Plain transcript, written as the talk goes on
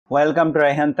Welcome to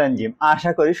Raihan Tanzim.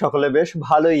 আশা করি সকলে বেশ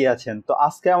ভালোই আছেন। তো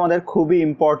আজকে আমাদের খুবই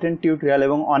ইম্পর্টেন্ট টিউটোরিয়াল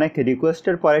এবং অনেক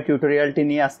রিকোয়েস্টের পরে টিউটোরিয়ালটি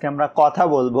নিয়ে আজকে আমরা কথা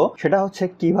বলবো। সেটা হচ্ছে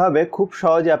কিভাবে খুব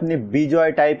সহজে আপনি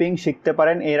বিজয় টাইপিং শিখতে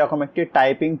পারেন এরকম একটি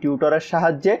টাইপিং টিউটরের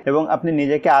সাহায্যে এবং আপনি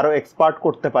নিজেকে আরো এক্সপার্ট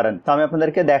করতে পারেন। তো আমি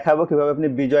আপনাদেরকে দেখাবো কিভাবে আপনি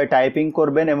বিজয় টাইপিং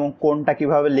করবেন এবং কোনটা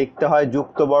কিভাবে লিখতে হয়,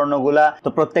 যুক্ত বর্ণগুলা। তো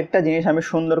প্রত্যেকটা জিনিস আমি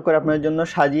সুন্দর করে আপনাদের জন্য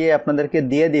সাজিয়ে আপনাদেরকে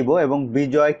দিয়ে দিব এবং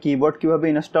বিজয় কিবোর্ড কিভাবে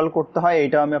ইনস্টল করতে হয়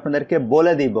এটাও আমি আপনাদেরকে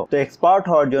বলে দিব। তো এক্সপার্ট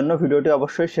হওয়ার জন্য ভিডিওটি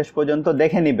অবশ্যই শেষ পর্যন্ত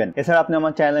দেখে নেবেন। এছাড়া আপনি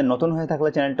আমার চ্যানেলে নতুন হয়ে থাকলে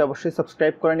চ্যানেলটি অবশ্যই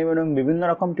সাবস্ক্রাইব করে নেবেন এবং বিভিন্ন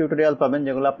রকম টিউটোরিয়াল পাবেন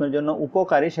যেগুলো আপনার জন্য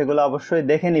উপকারী, সেগুলো অবশ্যই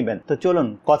দেখে নেবেন। তো চলুন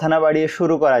কথা না বাড়িয়ে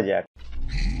শুরু করা যাক।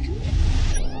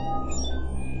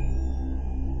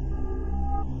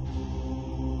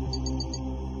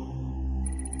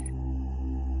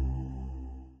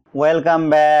 Welcome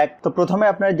back. তো প্রথমে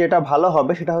আপনার যেটা ভালো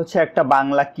হবে সেটা হচ্ছে একটা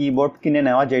বাংলা কিবোর্ড কিনে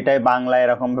নেওয়া, যেটাই বাংলা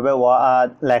এরকম ভাবে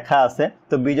লেখা আছে।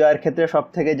 তো বিজয়ের ক্ষেত্রে সব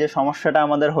থেকে যে সমস্যাটা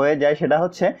আমাদের হয়ে যায় সেটা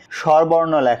হচ্ছে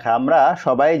স্বরবর্ণ লেখা। আমরা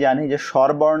সবাই জানি যে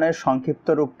স্বরবর্ণের সংক্ষিপ্ত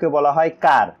রূপকে বলা হয়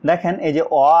কার। দেখেন এই যে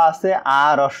অ আছে, আ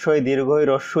রস্যই দীর্ঘই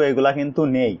রস্যু, এগুলা কিন্তু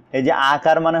নেই। এই যে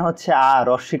আকার মানে হচ্ছে আ,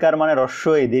 রস্যিকার মানে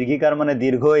রস্যই, দীর্ঘিকার মানে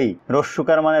দীর্ঘই,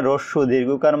 রস্যুকার মানে রস্যু,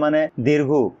 দীর্ঘকার মানে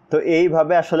দীর্ঘ। তো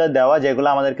এইভাবে আসলে দেওয়া, যেগুলো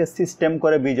আমাদেরকে সিস্টেম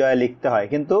করে বিজয় লিখতে হয়।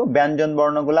 কিন্তু ব্যঞ্জন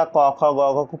বর্ণগুলা ক খ গ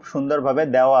ঘ খুব সুন্দরভাবে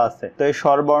দেওয়া আছে। তো এই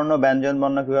স্বরবর্ণ ব্যঞ্জন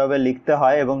বর্ণ কিভাবে লিখতে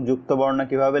হয় এবং যুক্ত বর্ণ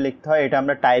কিভাবে লিখতে হয় এটা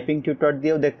আমরা টাইপিং টিউটর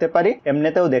দিয়েও দেখতে পারি,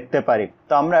 এমনিতেও দেখতে পারি।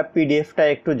 তো আমরা পিডিএফটা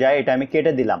একটু যাই, এটা আমি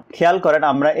কেটে দিলাম। খেয়াল করেন,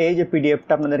 আমরা এই যে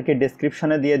পিডিএফটা আপনাদেরকে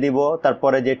ডেসক্রিপশনে দিয়ে দিব,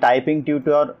 তারপরে যে টাইপিং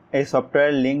টিউটর এই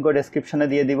সফটওয়্যারের লিঙ্কও ডেসক্রিপশনে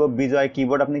দিয়ে দিব। বিজয়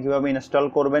কিবোর্ড আপনি কিভাবে ইনস্টল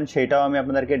করবেন সেটাও আমি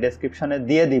আপনাদেরকে ডেসক্রিপশনে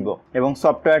দিয়ে দিব এবং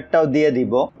সফটওয়্যারটাও দিয়ে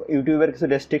দিব। ইউটিউবের কিছু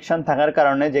রেস্ট্রিকশন থাকার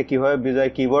কারণে যে কিভাবে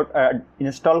বিজয় কিবোর্ড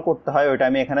ইনস্টল করতে হয় ওটা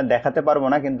আমি এখানে দেখাতে পারবো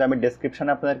না, কিন্তু আমি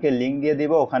ডেসক্রিপশনে আপনাদেরকে লিঙ্ক দিয়ে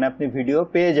দিব, ওখানে আপনি ভিডিও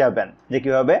পেয়ে যাবেন যে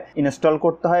কিভাবে ইনস্টল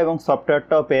করতে হয় এবং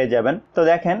সফটওয়্যারটাও পেয়ে যাবেন। তো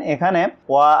দেখেন এখানে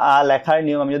লেখার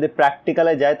নিয়ম আমি যদি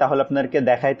প্র্যাকটিক্যালে যাই তাহলে আপনাদেরকে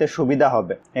দেখাইতে সুবিধা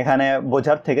হবে। এখানে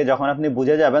বোঝার থেকে যখন আপনি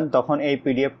বুঝে যাবেন তখন এই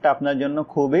পিডিএফটা আপনার জন্য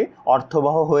খুবই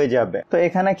অর্থবহ হয়ে যাবে। তো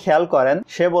এখানে খেয়াল করেন,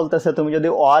 সে বলতেছে তুমি যদি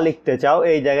অ লিখতে চাও,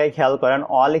 এই জায়গায় খেয়াল করেন,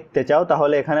 অ লিখতে চাও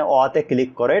তাহলে এখানে অতে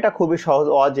ক্লিক করে। এটা খুবই সহজ,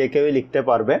 অ যে কেউই লিখতে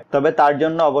পারবে। তবে তার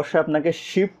জন্য অবশ্যই আপনাকে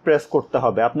শিফট প্রেস করতে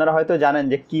হবে। আপনারা হয়তো জানেন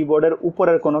যে কিবোর্ডের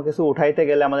উপরের কোনো কিছু উঠাইতে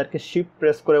গেলে আমাদেরকে শিফট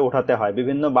প্রেস করে উঠাতে হয়।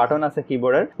 বিভিন্ন বাটন আছে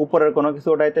কিবোর্ডের, উপরের কোনো কিছু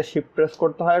উঠাইতে শিফট প্রেস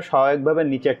করতে হয়, স্বাভাবিকভাবে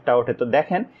নিচেরটা ওঠে। তো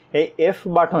দেখেন এই এফ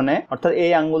বাটনে, অর্থাৎ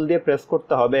এই আঙ্গুল দিয়ে প্রেস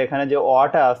করতে হবে। এখানে যে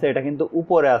অটা আছে এটা কিন্তু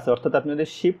উপরে আছে, অর্থাৎ আপনি যদি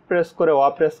শিফট প্রেস করে অ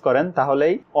প্রেস করেন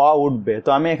তাহলেই অ উঠবে। তো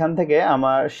আমি এখান থেকে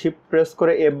আমার শিফট প্রেস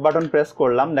করে এফ বাটন প্রেস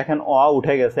করলাম, দেখেন অ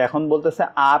উঠে গেছে। এখন বলতেছে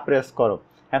আ প্রেস করো।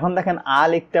 এখন দেখেন আ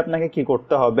লিখতে আপনাকে কি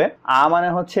করতে হবে, আ মানে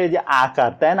হচ্ছে এই যে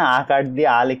আকার, তাই না? আকার দিয়ে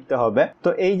আ লিখতে হবে। তো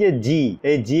এই যে জি,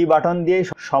 এই জি বাটন দিয়ে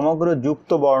সমগ্র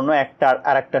যুক্ত বর্ণ একটা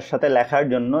আর একটার সাথে লেখার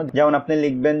জন্য, যেমন আপনি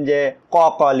লিখবেন যে ক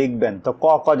ক লিখবেন, তো ক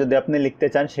ক যদি আপনি লিখতে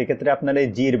চান সেক্ষেত্রে আপনার এই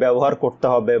জির ব্যবহার করতে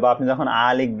হবে, বা আপনি যখন আ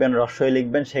লিখবেন, রস্বই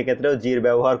লিখবেন, সেক্ষেত্রেও জির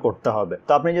ব্যবহার করতে হবে।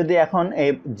 তো আপনি যদি এখন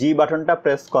এই জি বাটনটা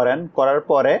প্রেস করেন, করার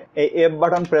পরে এই এফ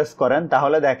বাটন প্রেস করেন,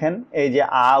 তাহলে দেখেন এই যে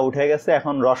আ উঠে গেছে,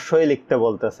 এখন রস্বই লিখতে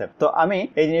বলতেছে। তো আমি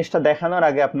এই জিনিসটা দেখানোর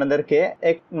আগে আপনাদেরকে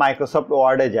এক মাইক্রোসফট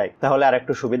ওয়ার্ডে যাই, তাহলে আর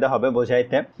একটু সুবিধা হবে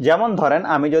বোঝাইতে। যেমন ধরেন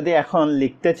আমি যদি এখন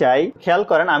লিখতে চাই, খেয়াল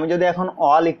করেন, আমি যদি এখন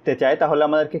অ লিখতে চাই তাহলে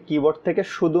আমাদেরকে কিবোর্ড থেকে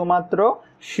শুধুমাত্র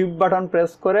শিফট বাটন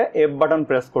প্রেস করে এফ বাটন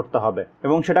প্রেস করতে হবে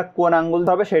এবং সেটা কোন আঙ্গুল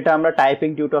হবে সেটা আমরা টাইপিং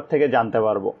টিউটর থেকে জানতে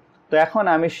পারবো। তো এখন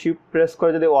আমি শিফট প্রেস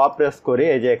করে যদি অ প্রেস করি,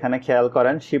 এই যে এখানে খেয়াল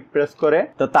করেন শিফট প্রেস করে,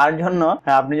 তো তার জন্য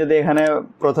আপনি যদি এখানে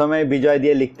প্রথমে বিজয়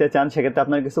দিয়ে লিখতে চান সেক্ষেত্রে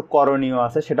আপনার কিছু করণীয়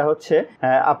আছে। সেটা হচ্ছে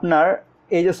আপনার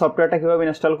এই যে সফটওয়্যারটা কিভাবে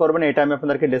ইনস্টল করবেন এটা আমি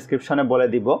আপনাদেরকে ডেসক্রিপশনে বলে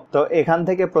দিব। তো এখান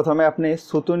থেকে প্রথমে আপনি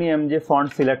সুতুনি এমজি ফন্ট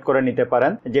সিলেক্ট করে নিতে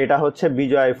পারেন, যেটা হচ্ছে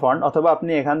বিজয় ফন্ট, অথবা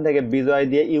আপনি এখান থেকে বিজয়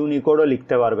দিয়ে ইউনিকোডও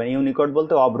লিখতে পারবেন। ইউনিকোড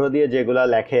বলতে অভ্র দিয়ে যেগুলা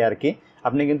লেখে আর কি।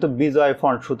 আপনি কিন্তু বিজয়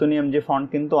ফন্ট, সুতুনি এমজি ফন্ট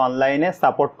কিন্তু অনলাইনে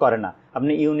সাপোর্ট করে না।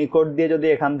 আপনি ইউনিকোড দিয়ে যদি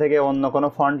এখান থেকে অন্য কোনো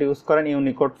ফন্ট ইউজ করেন,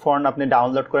 ইউনিকোড ফন্ট আপনি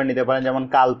ডাউনলোড করে নিতে পারেন, যেমন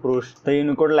কালপুরুষ। তো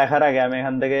ইউনিকোড লেখার আগে আমি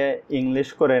এখান থেকে ইংলিশ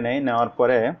করে নেই, নেওয়ার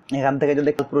পরে এখান থেকে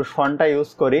যদি কালপুরুষ ফন্টটা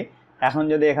ইউজ করি, এখন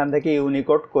যদি এখান থেকে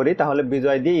ইউনিকোড করি তাহলে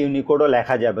বিজয় দিয়ে ইউনিকোডও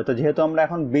লেখা যাবে। তো যেহেতু আমরা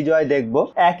এখন বিজয় দেখব,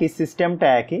 একই সিস্টেমটা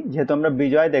একই, যেহেতু আমরা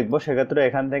বিজয় দেখব সেক্ষেত্রে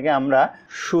এখান থেকে আমরা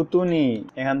সুতুনি,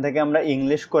 এখান থেকে আমরা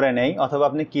ইংলিশ করে নেই, অথবা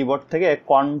আপনি কিবোর্ড থেকে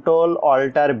কন্ট্রোল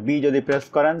অল্টার বি যদি প্রেস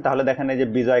করেন তাহলে দেখেন এই যে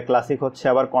বিজয় ক্লাসিক হচ্ছে,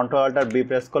 আবার কন্ট্রোল অল্টার বি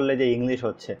প্রেস করলে যে ইংলিশ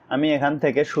হচ্ছে। আমি এখান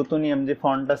থেকে সুতুনি এমজি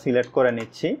ফন্টটা সিলেক্ট করে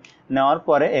নিচ্ছি, নেওয়ার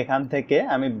পরে এখান থেকে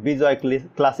আমি বিজয়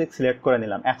ক্লাসিক সিলেক্ট করে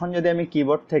নিলাম। এখন যদি আমি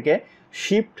কিবোর্ড থেকে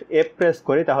শিফট এফ প্রেস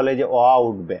করি তাহলে এই যে অ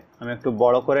উঠবে। আমি একটু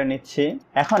বড় করে নিচ্ছি।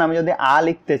 এখন আমি যদি আ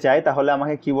লিখতে চাই তাহলে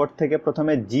আমাকে কিবোর্ড থেকে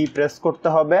প্রথমে জি প্রেস করতে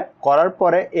হবে, করার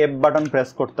পরে এফ বাটন প্রেস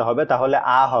করতে হবে, তাহলে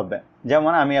আ হবে।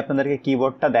 যেমন আমি আপনাদেরকে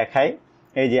কিবোর্ডটা দেখাই,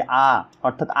 এই যে আ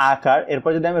অর্থাৎ আকার।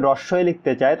 এরপর যদি আমি রস্বই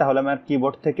লিখতে চাই তাহলে আমার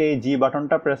কিবোর্ড থেকে এই জি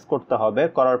বাটনটা প্রেস করতে হবে,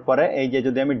 করার পরে এই যে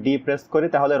যদি আমি ডি প্রেস করি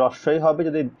তাহলে রস্বই হবে,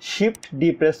 যদি শিফট ডি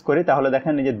প্রেস করি তাহলে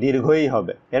দেখেন এই যে দীর্ঘই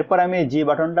হবে। এরপর আমি এই জি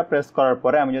বাটনটা প্রেস করার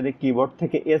পরে আমি যদি কিবোর্ড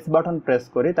থেকে এস বাটন প্রেস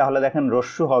করি তাহলে দেখেন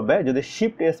রস্যু হবে, যদি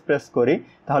শিফট এস প্রেস করি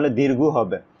তাহলে দীর্ঘ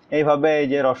হবে। এইভাবে এই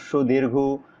যে রস্যু দীর্ঘ,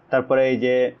 তারপরে এই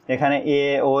যে এখানে এ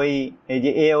ওই, এই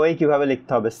যে এ ওই কিভাবে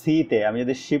লিখতে হবে সি তে, আমি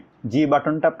যদি শিফট জি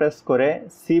বাটনটা প্রেস করে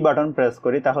সি বাটন প্রেস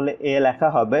করি তাহলে এ লেখা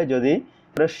হবে, যদি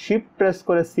শিফট প্রেস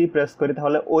করে সি প্রেস করি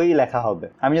তাহলে ওই লেখা হবে।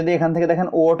 আমি যদি এখান থেকে দেখেন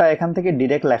ওটা এখান থেকে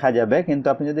ডিরেক্ট লেখা যাবে, কিন্তু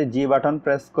আপনি যদি জি বাটন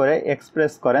প্রেস করে এক্স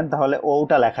প্রেস করেন তাহলে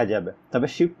ওটা লেখা যাবে, তবে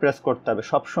শিফট প্রেস করতে হবে।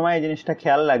 সবসময় এই জিনিসটা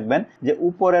খেয়াল রাখবেন যে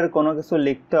উপরের কোনো কিছু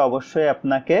লিখতে অবশ্যই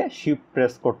আপনাকে শিফট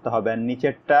প্রেস করতে হবে, আর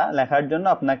নিচেরটা লেখার জন্য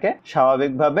আপনাকে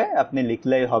স্বাভাবিকভাবে আপনি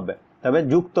লিখলেই হবে। তবে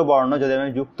যুক্ত বর্ণ, যদি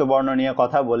আমি যুক্ত বর্ণ নিয়ে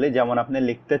কথা বলি, যেমন আপনি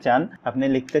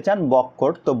লিখতে চান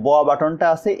বক্কর, তো ব বাটনটা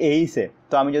আছে এইসে,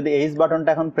 তো আমি যদি এইচ বাটনটা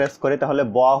এখন প্রেস করি তাহলে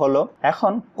ব হলো।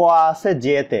 এখন ক আছে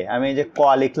জে তে, আমি এই যে ক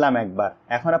লিখলাম একবার,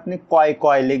 এখন আপনি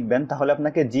কয় লিখবেন তাহলে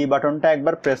আপনাকে জি বাটনটা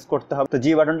একবার প্রেস করতে হবে। তো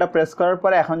জি বাটনটা প্রেস করার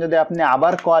পরে এখন যদি আপনি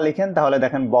আবার ক লিখেন তাহলে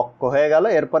দেখেন বক্ক হয়ে গেল।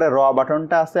 এরপরে র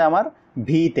বাটনটা আছে আমার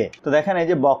ভিতে, তো দেখেন এই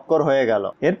যে বক্কর হয়ে গেল।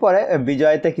 এরপরে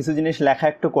বিজয়তে কিছু জিনিস লেখা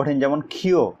একটু কঠিন, যেমন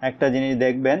খিও একটা জিনিস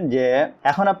দেখবেন যে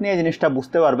এখন আপনি এই জিনিসটা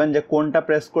বুঝতে পারবেন যে কোনটা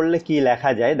প্রেস করলে কি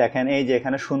লেখা যায়। দেখেন এই যে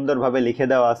এখানে সুন্দরভাবে লিখে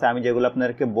দেওয়া আছে আমি যেগুলো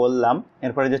আপনাদেরকে বললাম।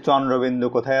 এরপরে যে চন্দ্রবিন্দু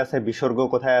কোথায় আছে, বিসর্গ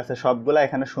কোথায় আছে, সবগুলা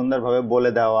এখানে সুন্দরভাবে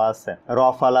বলে দেওয়া আছে। র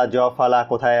ফালা জ ফালা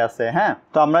কোথায় আছে। হ্যাঁ,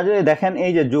 তো আমরা যদি দেখেন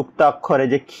এই যে যুক্ত অক্ষরে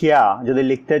যে খিয়া যদি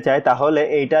লিখতে চাই তাহলে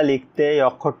এইটা লিখতে, এই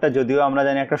অক্ষরটা যদিও আমরা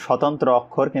জানি একটা স্বতন্ত্র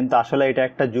অক্ষর, কিন্তু আসলে এটা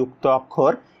একটা যুক্ত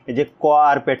অক্ষর। এই যে ক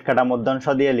আর পেট কাটা মধ্যাংশ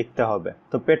দিয়ে লিখতে হবে।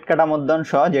 তো পেট কাটা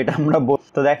মধ্যাংশ যেটা আমরা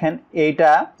তো দেখেন এইটা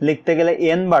লিখতে গেলে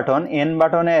এন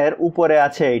বাটনের উপরে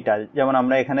আছে এইটা, যেমন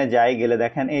আমরা এখানে যাই গেলে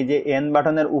দেখেন এই যে এন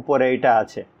বাটনের উপরে এইটা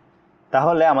আছে।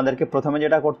 তাহলে আমাদেরকে প্রথমে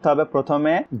যেটা করতে হবে,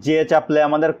 প্রথমে যে চাপলে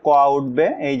আমাদের ক উঠবে,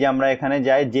 এই যে আমরা এখানে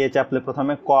যাই যে চাপলে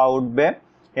প্রথমে ক উঠবে,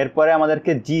 এরপরে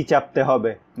আমাদেরকে জি চাপতে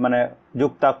হবে, মানে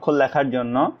যুক্তাক্ষর লেখার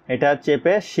জন্য এটা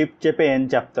চেপে শিফট চেপে এন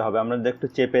চাপতে হবে। আমরা একটু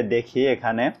চেপে দেখি,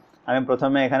 এখানে আমি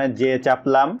প্রথমে এখানে জে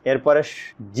চাপলাম, এরপরে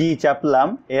জি চাপলাম,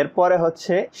 এরপরে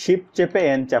হচ্ছে শিফট চেপে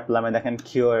এন চাপলাম, দেখেন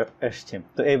কিউ এসছে।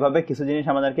 তো এইভাবে কিছু জিনিস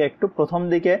আমাদেরকে একটু প্রথম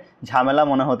দিকে ঝামেলা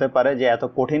মনে হতে পারে যে এত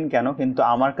কঠিন কেন, কিন্তু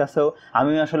আমার কাছেও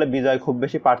আমি আসলে বিজয় খুব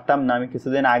বেশি পারতাম না, আমি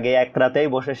কিছুদিন আগে এক রাতেই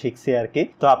বসে শিখছি আর কি।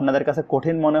 তো আপনাদের কাছে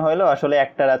কঠিন মনে হলেও আসলে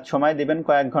একটা রাত সময় দিবেন,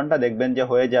 কয়েক ঘন্টা, দেখবেন যে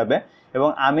হয়ে যাবে। এবং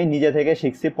আমি নিজে থেকে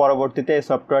শিখছি, পরবর্তীতে এই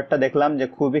সফটওয়্যারটা দেখলাম যে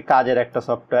খুবই কাজের একটা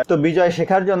সফটওয়্যার। তো বিজয়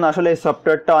শেখার জন্য আসলে এই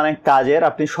সফটওয়্যারটা অনেক কাজের।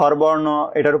 আপনি স্বরবর্ণ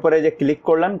এটার উপরে যে ক্লিক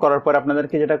করলেন, করার পর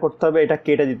আপনাদেরকে যেটা করতে হবে এটা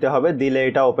কেটে দিতে হবে, দিলে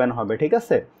এটা ওপেন হবে, ঠিক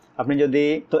আছে। আপনি যদি,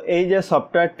 তো এই যে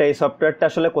সফটওয়্যারটা, এই সফটওয়্যারটা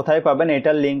আসলে কোথায় পাবেন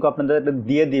এটার লিঙ্ক আপনাদের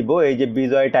দিয়ে দিব। এই যে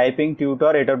বিজয় টাইপিং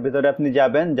টিউটর, এটার ভিতরে আপনি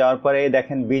যাবেন, যাওয়ার পরে এই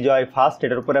দেখেন বিজয় ফার্স্ট,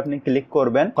 এটার উপরে আপনি ক্লিক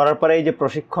করবেন, করার পরে এই যে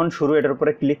প্রশিক্ষণ শুরু এটার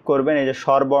উপরে ক্লিক করবেন। এই যে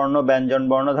স্বরবর্ণ ব্যঞ্জন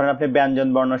বর্ণ, ধরেন আপনি ব্যঞ্জন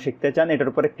বর্ণ শিখতে চান,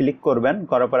 এটার উপরে ক্লিক করবেন,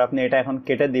 করার পর আপনি এটা এখন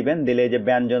কেটে দিবেন, দিলে এই যে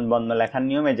ব্যঞ্জন বর্ণ লেখার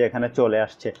নিয়ম এই যে এখানে চলে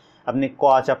আসছে। আপনি ক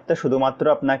চাপতে শুধুমাত্র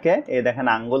আপনাকে এই দেখেন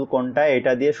আঙ্গুল কোনটা,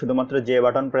 এটা দিয়ে শুধুমাত্র যে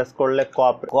বাটন প্রেস করলে ক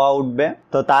উঠবে।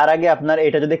 তো তার আগে আপনার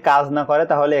এটা যদি কাজ না করে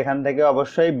তাহলে এখান থেকে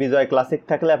অবশ্যই বিজয় ক্লাসিক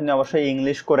থাকলে আপনি অবশ্যই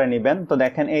ইংলিশ করে নেবেন। তো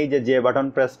দেখেন এই যে বাটন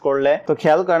প্রেস করলে, তো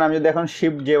খেয়াল করেন আমি যদি এখন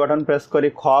শিফট যে বাটন প্রেস করি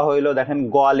খ হইলো, দেখেন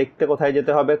গ লিখতে কোথায়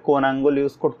যেতে হবে, কোন আঙ্গুল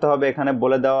ইউজ করতে হবে এখানে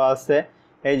বলে দেওয়া আছে।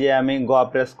 এই যে আমি গ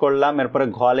প্রেস করলাম, এরপরে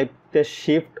ঘ লিখতে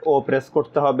শিফট ও প্রেস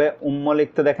করতে হবে, উম্ম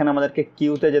লিখতে দেখেন আমাদেরকে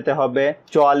কিউতে যেতে হবে,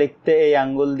 চ লিখতে এই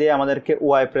আঙ্গুল দিয়ে আমাদেরকে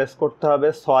ওয়াই প্রেস করতে হবে,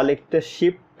 স লিখতে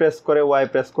শিফট প্রেস করে ওয়াই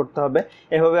প্রেস করতে হবে।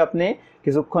 এভাবে আপনি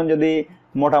কিছুক্ষণ যদি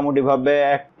মোটামুটিভাবে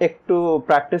একটু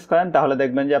প্র্যাকটিস করেন তাহলে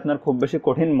দেখবেন যে আপনার খুব বেশি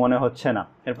কঠিন মনে হচ্ছে না।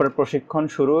 এরপরে প্রশিক্ষণ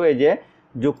শুরু, এই যে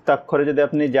যুক্তাক্ষরে যদি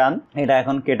আপনি যান, এটা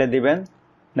এখন কেটে দিবেন।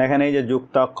 দেখেন এই যে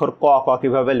যুক্তাক্ষর ক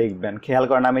কিভাবে লিখবেন, খেয়াল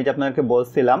করেন আমি যে আপনাদেরকে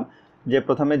বলছিলাম যে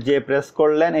প্রথমে জে প্রেস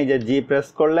করলেন, এই যে জি প্রেস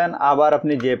করলেন, আবার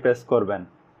আপনি জে প্রেস করবেন,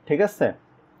 ঠিক আছে।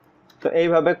 তো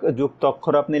এইভাবে যুক্ত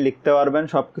অক্ষর আপনি লিখতে পারবেন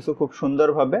সবকিছু খুব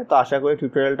সুন্দরভাবে। তো আশা করি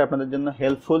টিউটোরিয়ালটা আপনাদের জন্য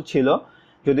হেল্পফুল ছিল,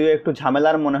 যদিও একটু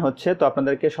ঝামেলার মনে হচ্ছে। তো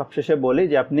আপনাদেরকে সবশেষে বলি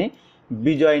যে আপনি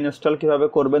বিজয় ইনস্টল কিভাবে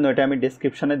করবেন ওইটা আমি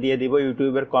ডেসক্রিপশনে দিয়ে দিব।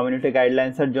 ইউটিউবের কমিউনিটি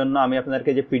গাইডলাইন্সের জন্য আমি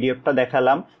আপনাদেরকে যে পিডিএফটা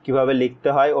দেখালাম কিভাবে লিখতে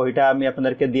হয় ওইটা আমি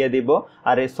আপনাদেরকে দিয়ে দিব,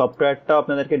 আর এই সফটওয়্যারটাও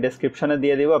আপনাদেরকে ডেসক্রিপশনে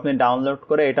দিয়ে দিব। আপনি ডাউনলোড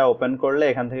করে এটা ওপেন করলে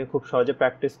এখান থেকে খুব সহজে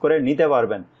প্র্যাকটিস করে নিতে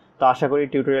পারবেন। তো আশা করি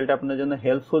টিউটোরিয়ালটা আপনাদের জন্য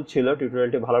হেল্পফুল ছিল।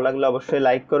 টিউটোরিয়ালটি ভালো লাগলে অবশ্যই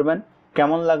লাইক করবেন,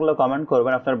 কেমন লাগলো কমেন্ট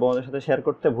করবেন, আপনার বন্ধুদের সাথে শেয়ার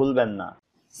করতে ভুলবেন না।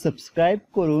 সাবস্ক্রাইব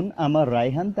করুন আমার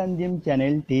রায়হান তানজিম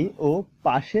চ্যানেলটি ও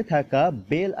পাশে থাকা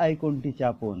বেল আইকনটি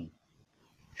চাপুন।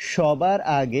 সবার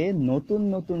আগে নতুন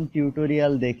নতুন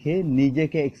টিউটোরিয়াল দেখে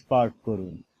নিজেকে এক্সপার্ট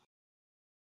করুন।